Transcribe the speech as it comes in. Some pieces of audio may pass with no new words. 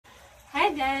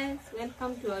Hi guys,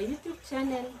 welcome to our YouTube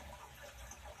channel.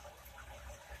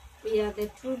 We are the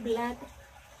True Blood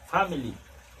family,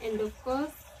 and of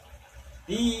course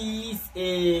this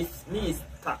is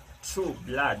Mr. True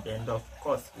Blood, and of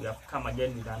course we have come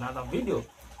again with another video.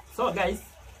 So guys,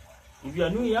 if you are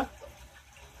new here,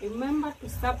 remember to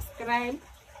subscribe,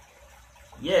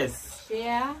 yes,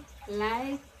 share,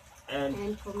 like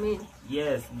and comment.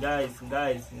 Yes guys,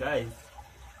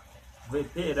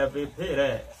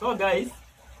 vepera. So guys,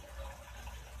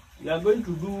 we are going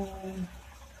to do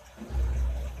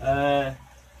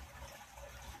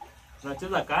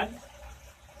tunacheza cards.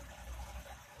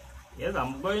 Yes,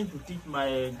 I'm going to teach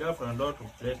my girlfriend how to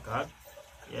play cards.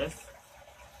 Yes,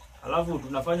 alafu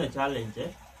tunafanya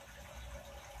challenge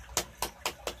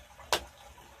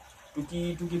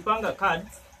tukipanga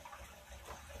cards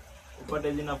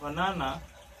upate zinafanana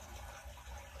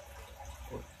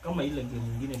kama ile game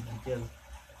nyingine tulicheza.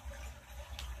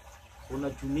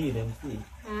 Unachunire msi.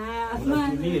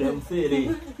 Unachunire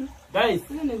msere. Guys,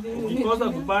 ukikosa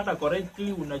kupata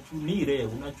correctly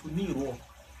unachuniro.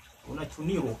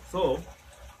 So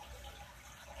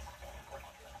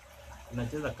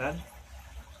unacheza card.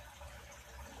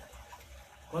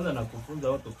 Kwanza nakufunza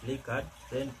how to play card,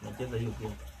 then tunacheza hiyo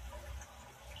game.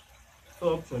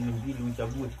 So option ni mbili,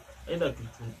 uchague. Either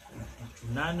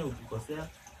tuchunane ukikosea,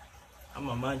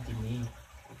 ama maji ni hii.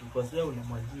 Ukikosea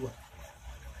unamwagiwa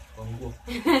kwa nguo.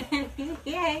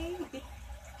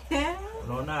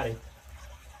 Unaona re?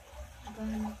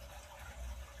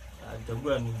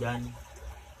 Chagua ni gani.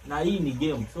 Na hii ni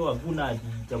game, so hakuna ati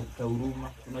cha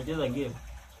huruma. Tunacheza game.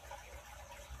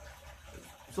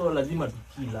 So lazima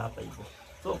tukila hapa hivyo.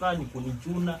 So kama ni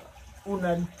kunichuna,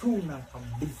 unachuna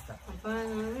kabisa.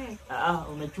 Hapana wewe.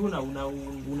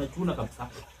 Unachuna kabisa.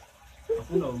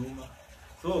 Hakuna huruma.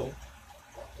 So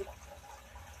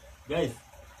guys,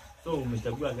 so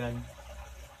umechagua gani?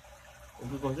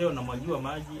 Ukikosea unamwagiwa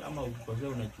maji ama ukikosea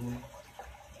unachuna?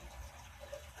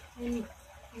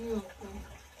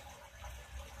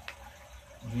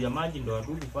 Juu ya maji ndo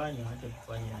wadudu fanya, hata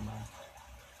kufanya ya maji.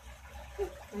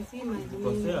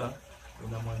 Ukikosea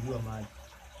unamwagiwa maji.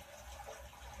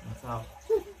 Sawa.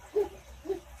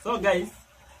 So guys,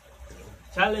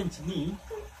 challenge ni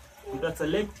uta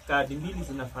select card mbili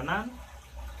zinafanana.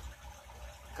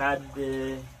 Card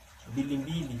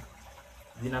mbili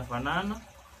zinafanana.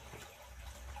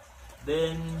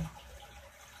 Then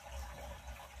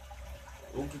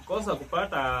ukikosa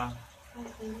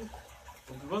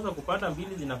kupata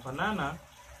mbili zinafanana,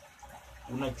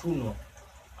 unachunwa.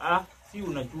 Si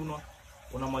unachunwa,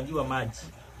 unamwagiwa maji.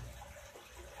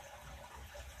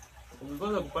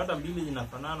 Ukikosa kupata mbili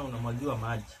zinafanana, unamwagiwa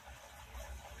maji.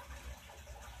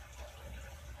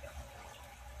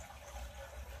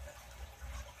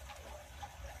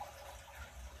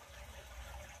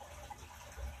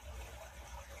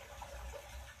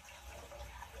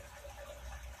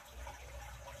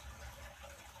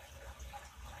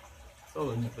 So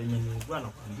penye nilikuwa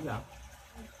nakwambia,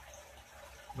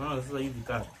 unaona sasa hivi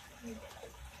card.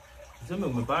 Useme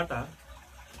umepata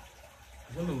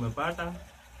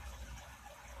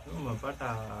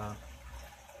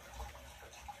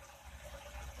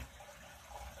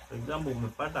for example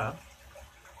umepata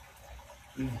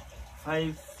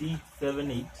 5, 6, 7,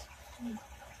 8.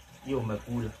 Hiyo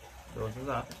umekula. Ndio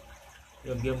sasa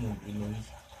hiyo game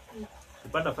imeisha.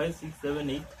 Ukipata 5, 6, 7,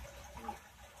 8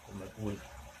 umekula.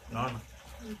 Unaona?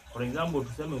 For example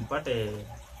tuseme upate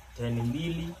 10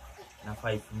 mbili na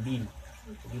 5 mbili.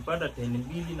 Ukipata 10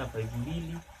 mbili na 5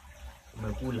 mbili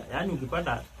umekula. Yaani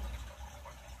ukipata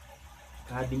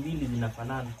kadi mbili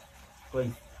zinafanana. Kwa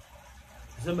hiyo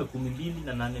tuseme 10 mbili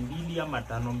na 8 mbili ama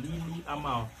 5 mbili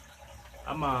ama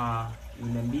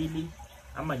 4 mbili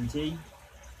ama J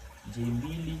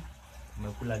mbili,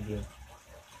 umekula game.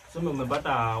 Tuseme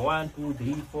umepata 1, 2,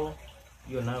 3, 4,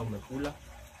 hiyo nayo umekula.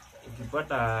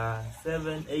 Ukipata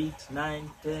 7, 8, 9,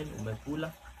 10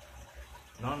 umekula.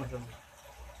 Unaona sasa?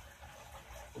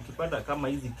 Ukipata kama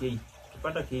hizi K,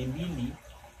 ukipata K mbili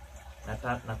na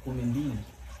 10 mbili,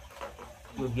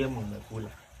 hiyo game umekula.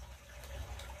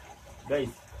 Guys,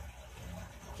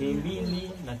 K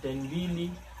mbili na 10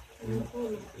 mbili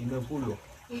imekulwa.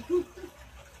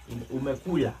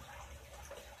 Umekula.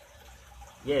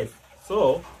 Yes.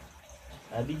 So,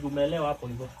 hadi umeelewa hapo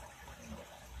hivyo?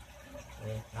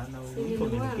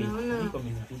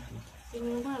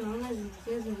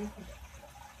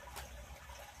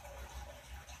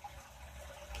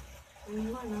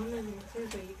 Nilikuwa naona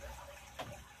zinacheza hivi.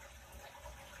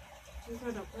 Sasa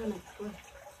utakuwa unachukua.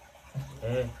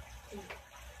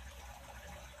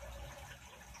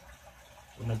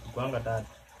 Unachukuanga 3.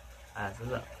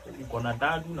 Sasa uko na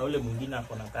 3 na ule mwingine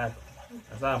ako na 3.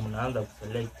 Sasa mnaanza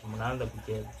kuselect, mnaanza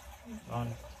kucheza.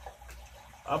 Unaona?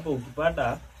 Hapo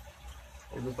ukipata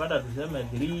tuseme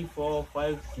 3, 4,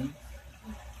 5, 6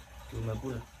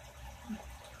 umekula.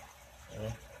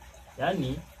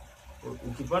 Yaani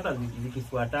ukipata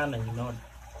zikifuatana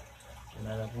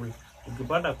unaweza kula.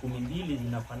 Ukipata 12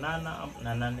 zinafanana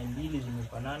na 8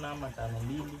 zimefanana ama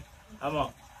 5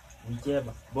 ama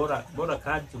mcheba, bora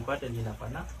cards upate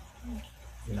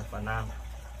zinafanana.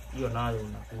 Hiyo nayo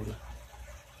unakula.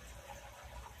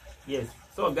 Yes.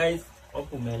 So guys,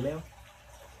 hope umeelewa.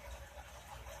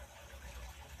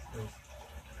 Yes.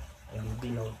 And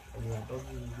below,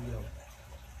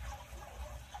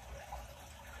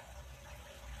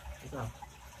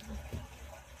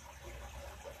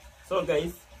 So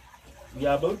guys, we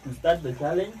are about to start the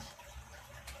challenge.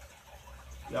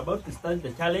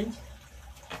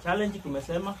 Challenge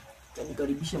tumesema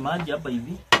nikaribishe maji hapa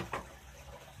hivi.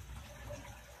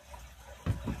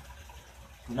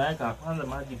 Tunaweka kwanza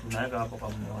maji, tunaweka hapo kwa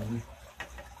mnyonyi.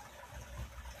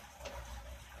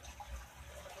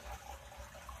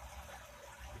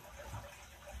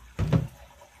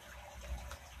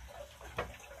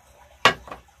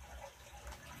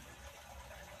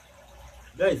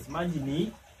 Guys, maji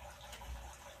ni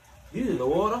this is the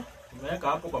water. Tumeweka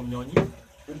hapo kwa mnyonyi.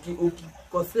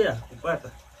 Ukikosea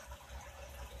kupata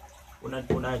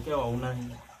unawekewa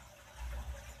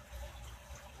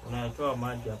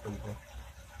maji hapo hivyo.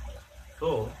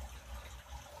 So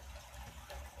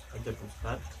acha tu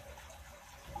start.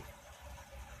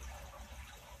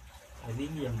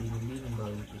 Hadi ya mbili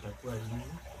ndio itakuwa easy.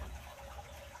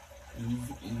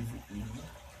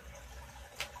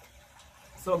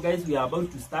 So guys, we are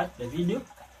about to start the video.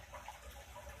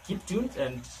 Keep tuned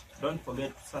and don't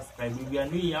forget to subscribe. If you are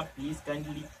new here, please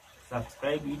kindly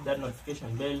subscribe, hit that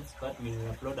notification bell so that when we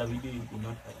upload a video you do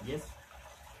not forget. Yes.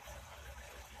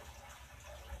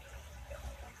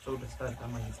 So to start,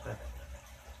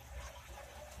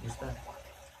 you start.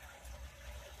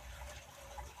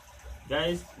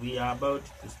 Guys, we are about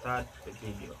to start the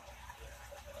video.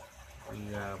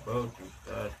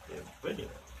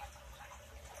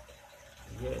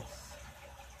 Yes.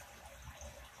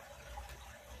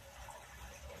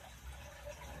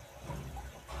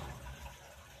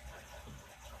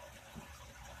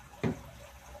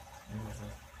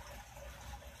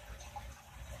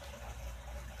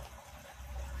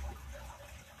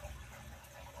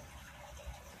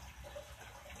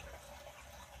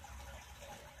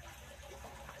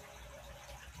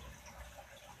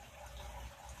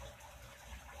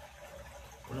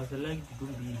 Una select tu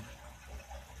mbili.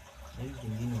 Hizi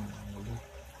zingine unaangalia.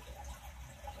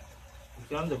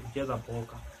 Ukianza kucheza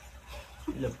poka,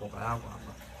 ile poka yako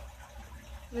hapa.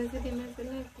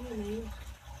 Nimeselect hiyo.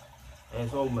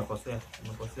 So umekosea.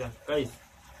 Guys,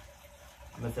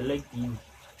 umeselect hii.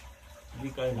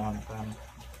 Hivi kai inaonekana.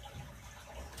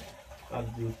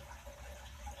 Kabisa.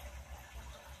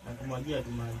 Na kumwagia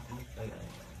tu maji.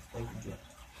 Sitaki kujua.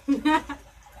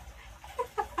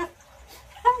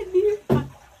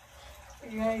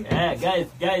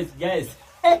 Guys.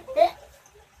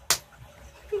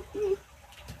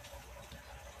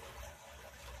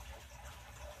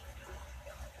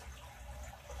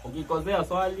 Ukikosea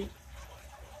swali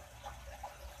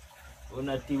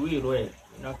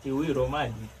unatiwiro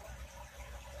maji.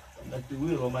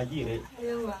 Unatiwiro majire.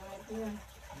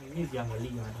 Mimi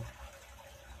siangalia hata.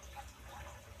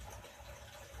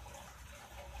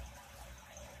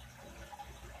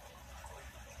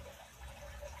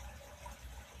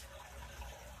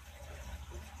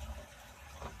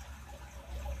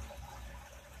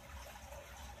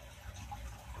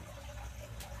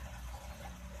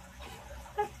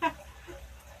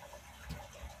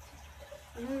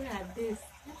 Look at this.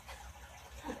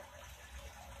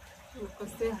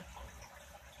 Ukosea.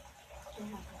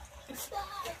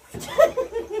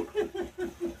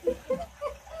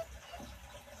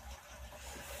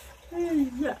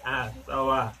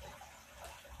 Sawa.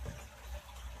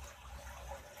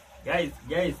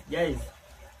 Guys.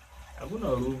 Hakuna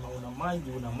huruma, una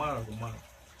maji unamwaga kumwaga.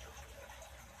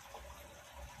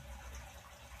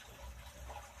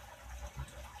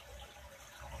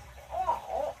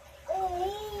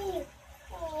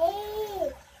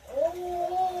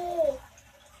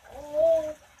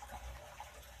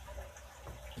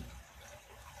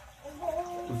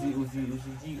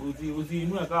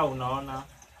 Usiinue kama unaona.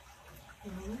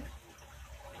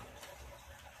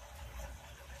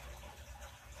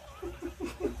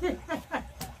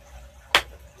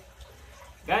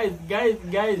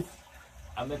 Guys.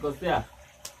 Amekosea.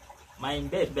 My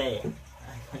baby.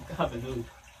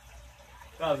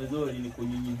 Kaa vizuri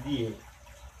nikunyunyizie.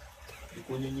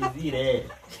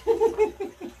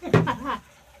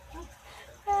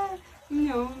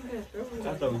 unga.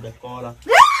 Hata hujakora.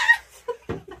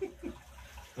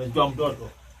 Unajua mtoto.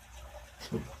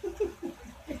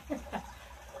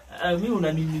 Mimi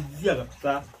unanimizia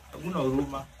kabisa. Hakuna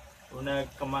huruma.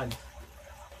 Unaweka maji.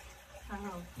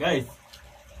 Guys,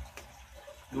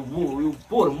 you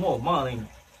pour more money.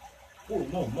 Pour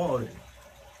more money.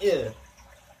 Yeah.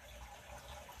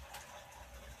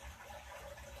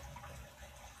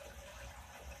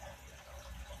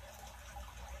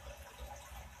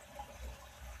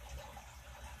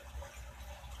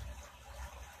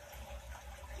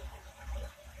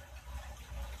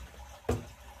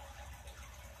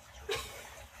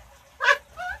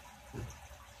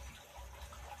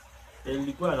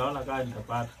 Nilikuwa naona kama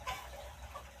nitapata.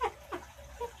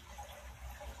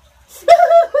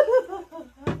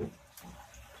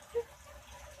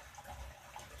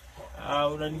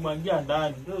 Unanimwangia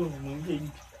ndani, ndio mwingie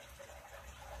hivi.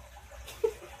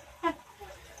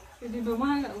 Ndio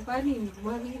maana kwani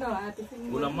mwagika watu.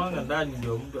 Unamwanga ndani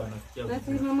ndio mtu anasikia.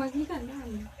 Basi mwagika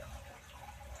ndani.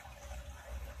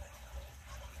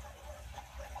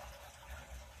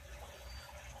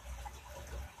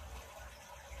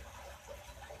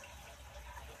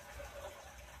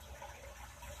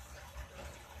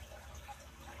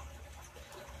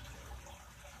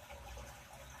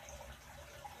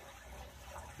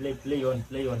 Play on.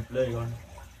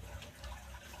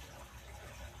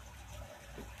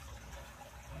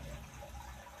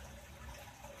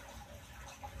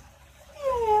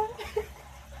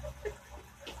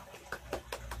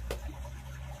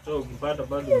 So ukipata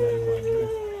bado unanimwangia.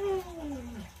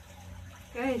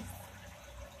 Guys.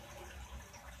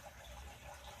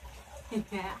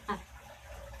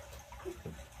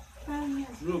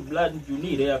 Blue blood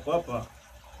junire yako hapa.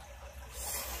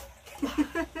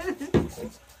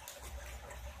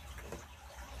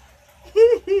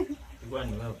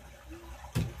 Kwani wewe?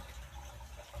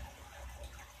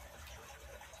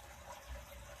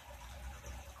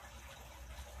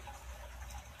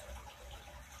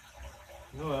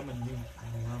 No, ama nini?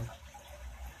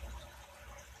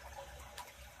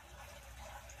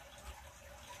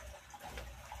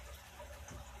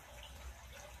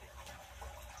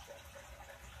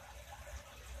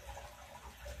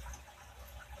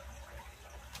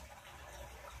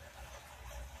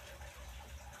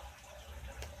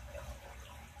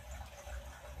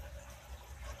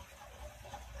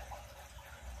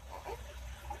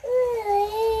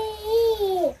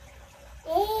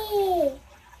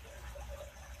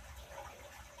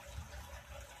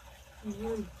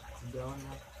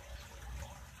 Sijaona.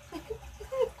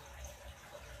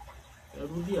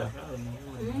 Rudia kama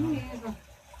Hivyo.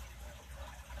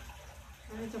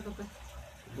 Acha baba.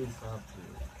 ndio sababu.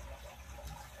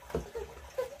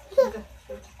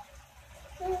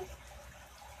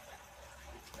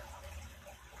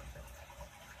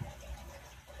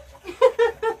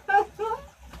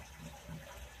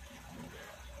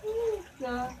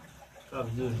 Sawa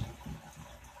vizuri.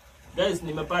 Guys,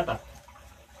 nimepata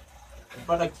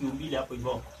kiumbile hapo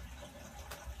hivyo.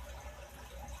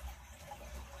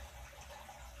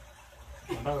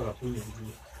 Nataka kukuja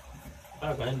vizuri.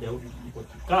 Nataka aende huko.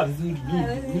 Kaa vizuri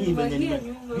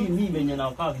mimi venye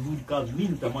na kaa vizuri mimi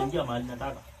nitamwangia mahali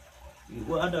nataka.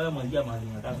 Hata wewe mwangia mahali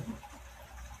nataka.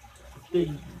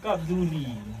 Kaa vizuri.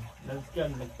 Nasikia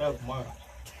ninataka kumwaga.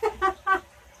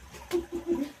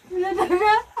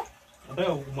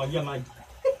 Nataka kumwagia maji.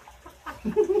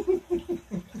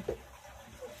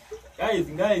 Guys,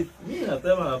 mimi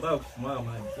nasema nataka kumwaga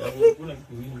maji. Hapo kuna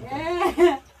kitu wingi.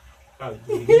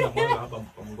 Mimi namwaga hapa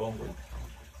kwa mgongo.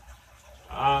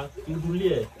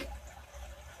 Tutulie.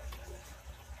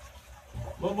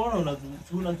 Mbona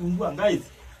unatumbua guys?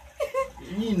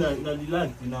 Mimi na relax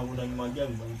na unanimwagia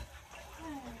vizuri.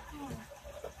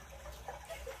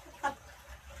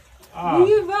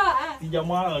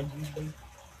 Sijamwaga.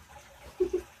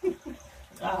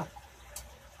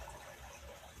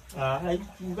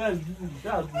 Haikuwa vizuri.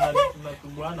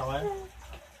 Tunatumbuana wapi?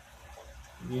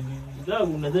 Ndio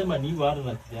unasema ni hivyo hata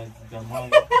na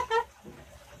sijamwaga.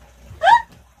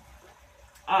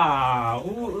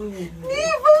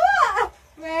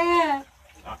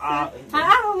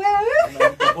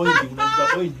 Unajua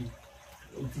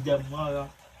usijamwaga.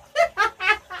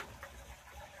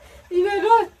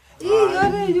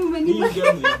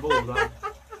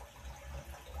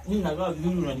 Mimi nakaa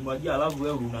vizuri unanimwagia alafu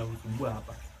wewe unanisumbua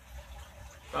hapa.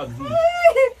 Kaa vizuri.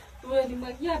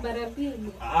 Unanimwagia bara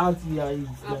mbili. Si ya hivi.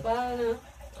 Hapana.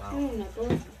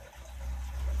 Natosha.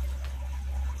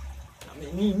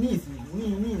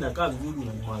 Mimi nakaa vizuri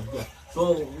unanimwagia.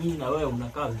 So mimi na wewe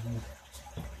unakaa vizuri.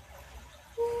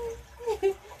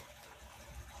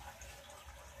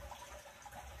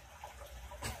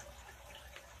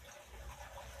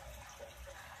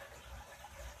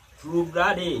 True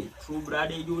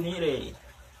Blood Junire.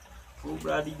 True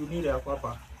Blood Junire hapo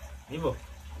hapa. Hivyo.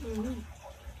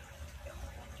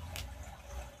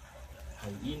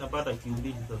 Hii napata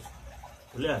kiumbili sasa.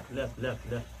 Kulea.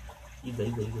 Hizo.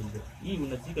 Hii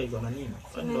unashika iko na nini?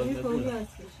 Ndio imekula.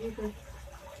 Shika.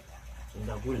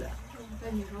 Ndakula.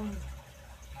 Ndani roho.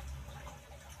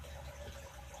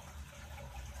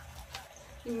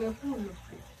 Imekula.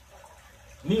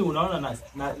 Mimi unaona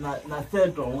na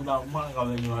seto una mwanga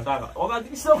wenye unataka.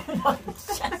 Wakati sio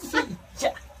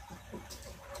shasha.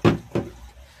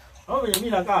 Hapo mimi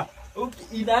nakaa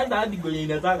inaenda hadi kwenye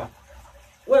inataka.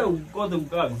 Wewe ukote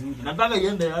ukaa vizuri. Nataka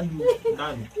iende hadi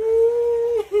ndani.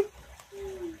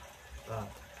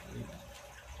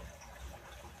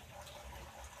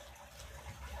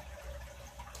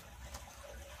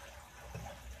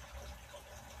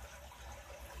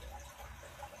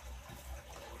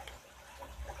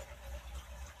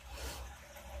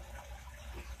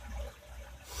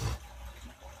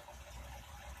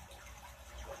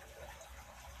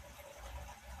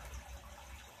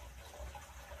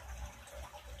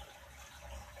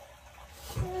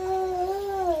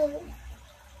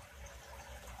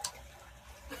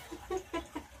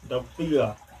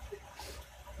 Tapiga.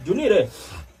 Junire.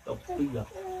 Tapiga.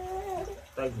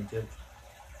 Taki mchezo.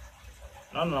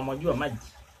 Naona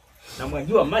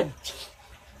namwagiwa maji.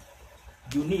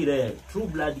 Junire. True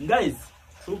Blood guys.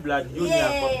 True Blood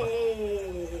Junior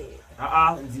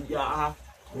hapa. Nzija.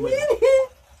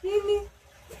 Nini?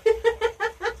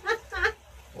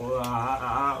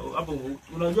 Hapo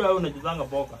unajua wewe unajizanga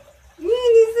boka.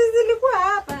 Nini sisi zilikuwa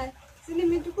hapa? Si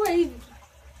nimechukua hivi.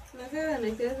 Na sasa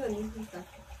nacheza nini sasa?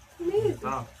 Nini?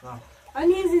 Sawa.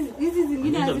 Ani hizi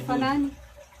zingine hazifanani.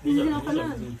 Hizi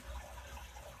zinafanana. Hizi.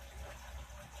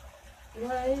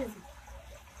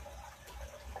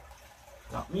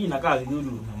 Na mimi nakaa vizuri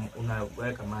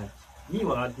unaweka maji. Mimi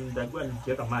wakati nitakuwa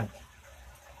nikiweka maji.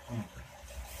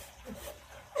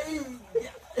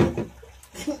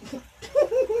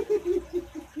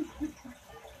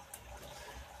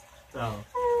 Sawa.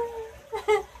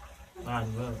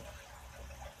 Wewe.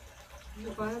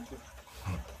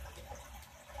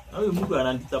 Na huyu Mungu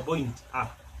ananidisappoint.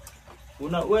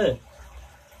 Una we.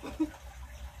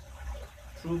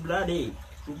 True Blood.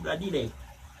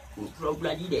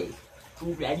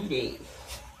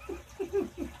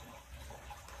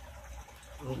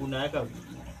 Unaweka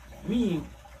mimi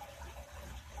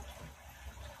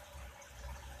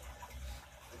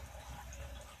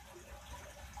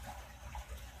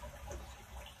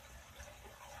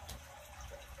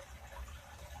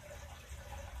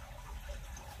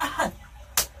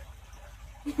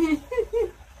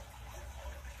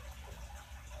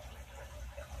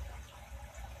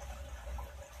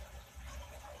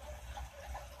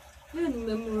Leo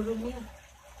nimemhurumia.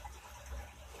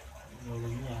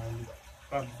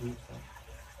 Kabisa.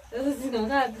 Sasa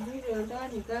sinakaa vizuri, nataka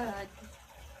nikaa aje.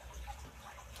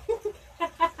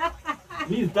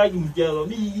 Mimi sitaki mchezo.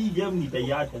 Mimi hii game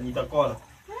nitaiacha, nitakora.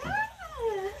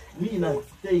 Mimi na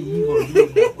stay hivyo ndio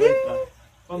naweka.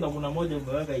 Kwanza kuna moja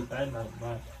umeweka ikaenda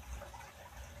mbaya.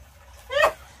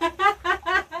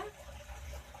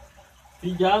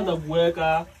 Sijaanza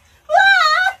kuweka.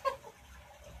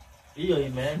 Hiyo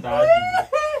imeenda hadi.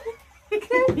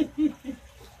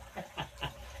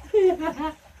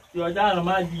 Sio jana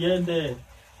maji yende.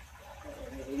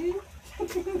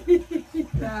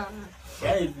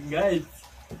 Guys.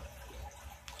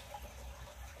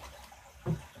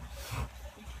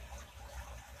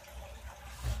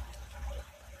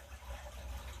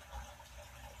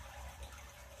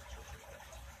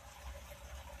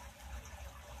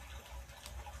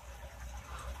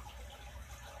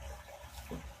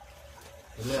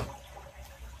 Leo.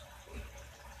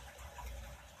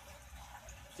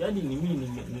 Jadi ni mimi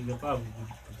ningefaa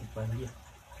kukupangia.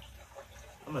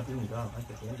 Kama tu ndio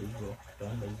hata tuende hivyo,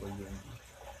 tuende hivyo hiyo.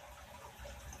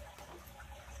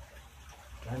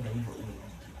 Tuende hivyo hiyo.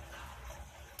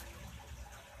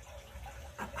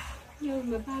 Leo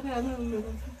umepata ama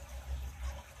umepata?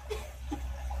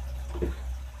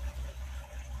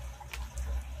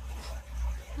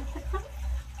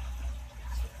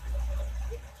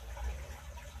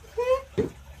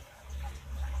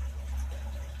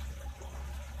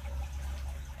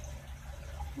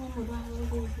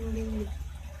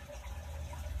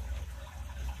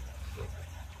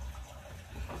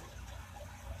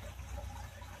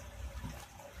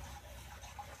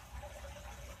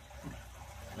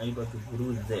 Naomba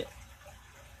tuburuze.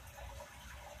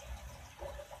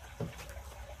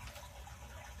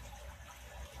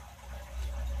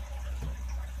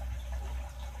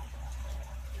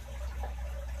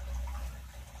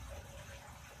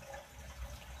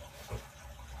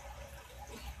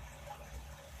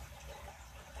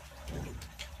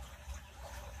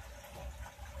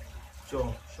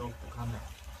 show kamera.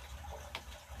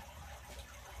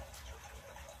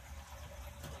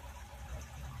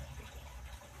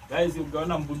 Guys,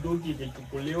 ukiona bunduki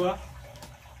ikichukuliwa,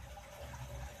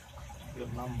 ndio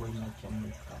mambo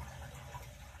inachemka.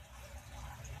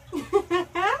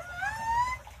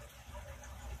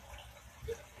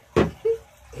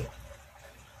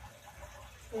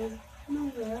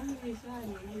 Mungu yangu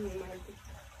sana ni maji.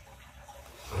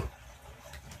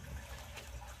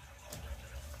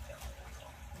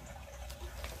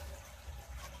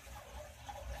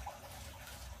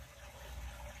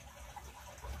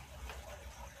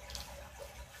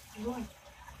 Boy.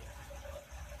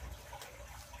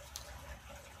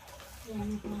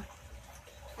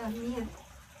 Amia.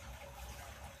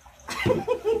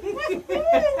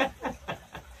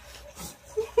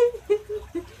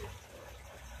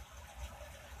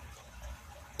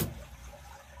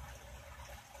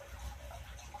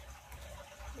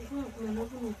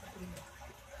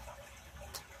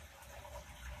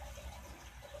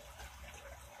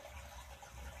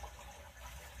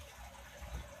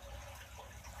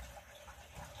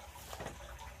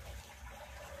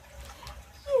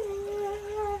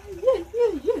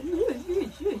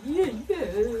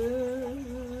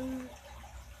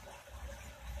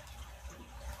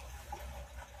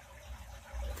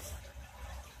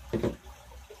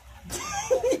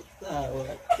 Sawa,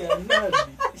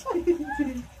 kanadi.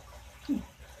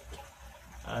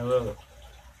 Wewe.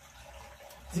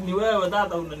 Sini wewe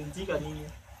tata unanitika nini?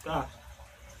 Kaa.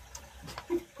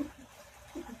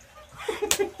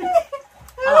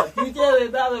 Tucheze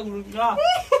tata kuruka.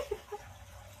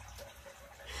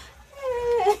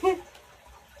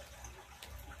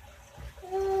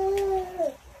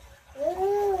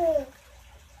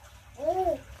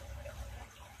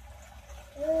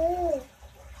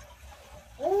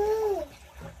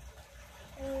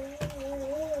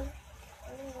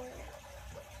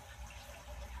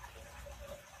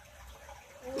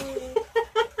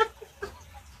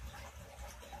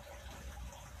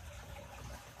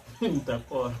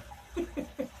 Nitakora.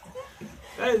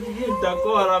 Guys,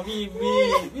 nitakora bibi.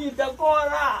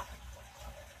 Nitakora.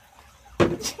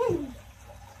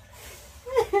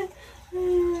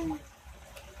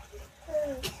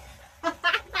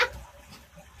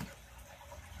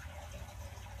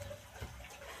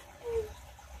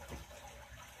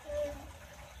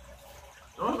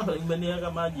 Oh,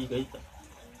 imeniaga maji kaita.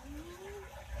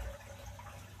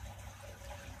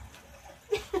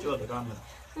 Chote kamera.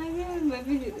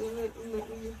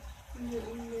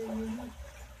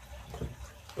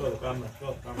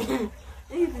 Chote kamera.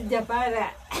 Ini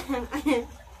sejapara.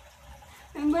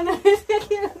 Mbona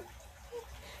nasikia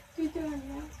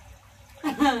kichwani?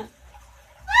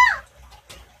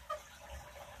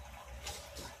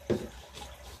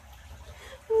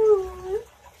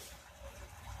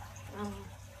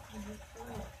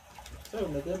 Sasa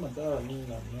unasema dawa nini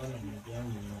na mnaona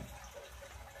mjani?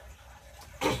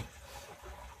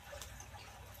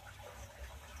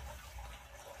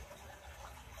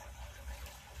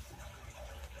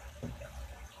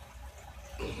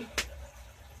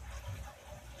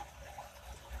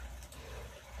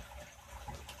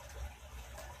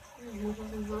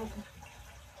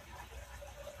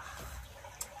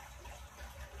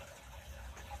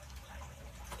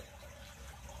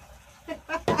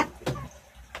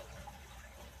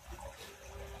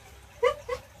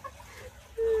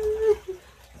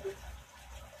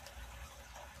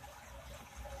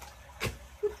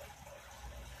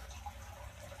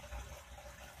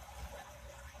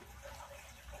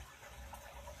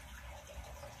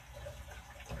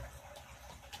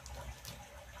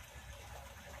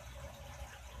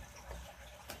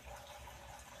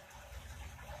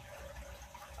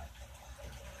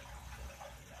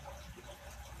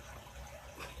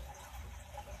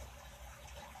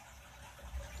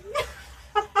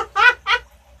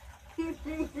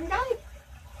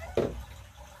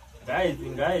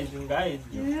 Guys.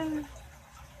 Yeah.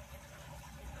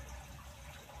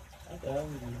 Hata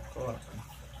mko.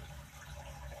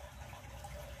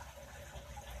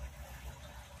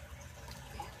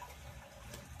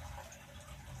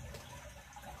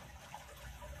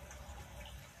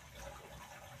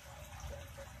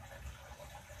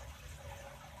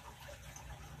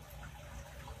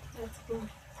 Let's go.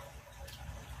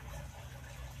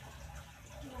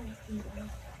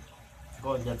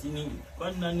 Ngoja chini.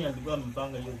 Kwani nani alikuwa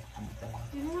amepanga hiyo kitu?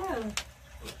 Yeah.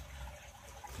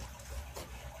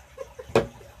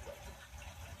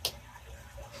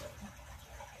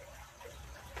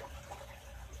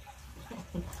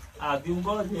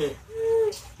 Viungoje.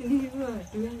 Ndivyo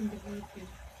tuende vipi?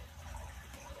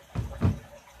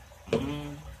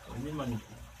 Lazima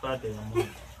nipate ya moja.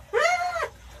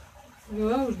 Ni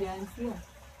wewe ulianzia.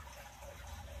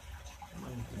 Kama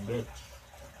ni kubet.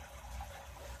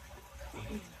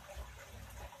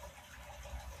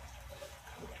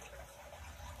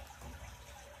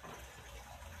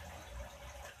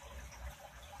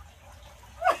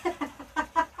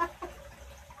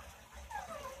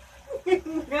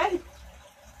 Gani?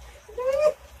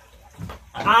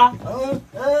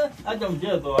 Acha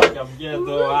mchezo, acha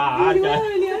mchezo. Acha.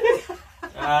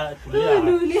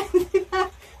 Tulia.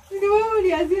 Sisi wewe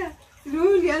ulianzia. Sisi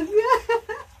wewe ulianzia.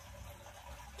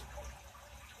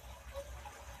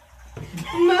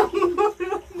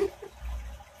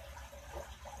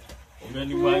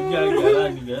 Unanimwagia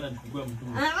galani gana nichukue mtu.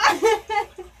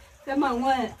 Sema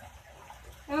ngwe.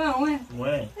 Sema ngwe.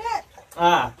 Ngwe.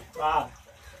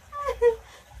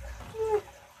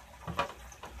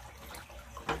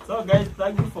 So guys,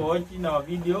 thank you for watching our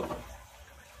video.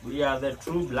 We are the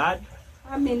True Blood.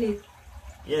 Family.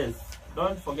 Yes,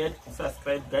 don't forget to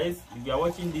subscribe, guys. If you are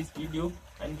watching this video,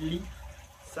 kindly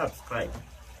subscribe.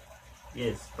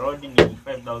 Yes, rolling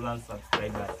 85,000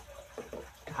 subscribers.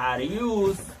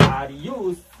 Arius.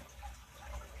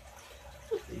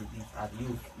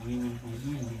 We will be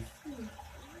doing this.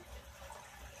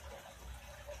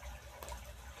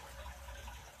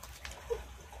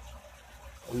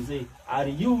 We say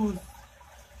Arius.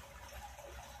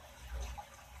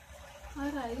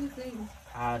 What are you saying?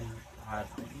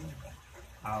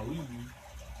 Are we?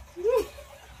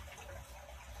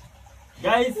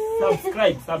 Guys,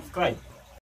 subscribe.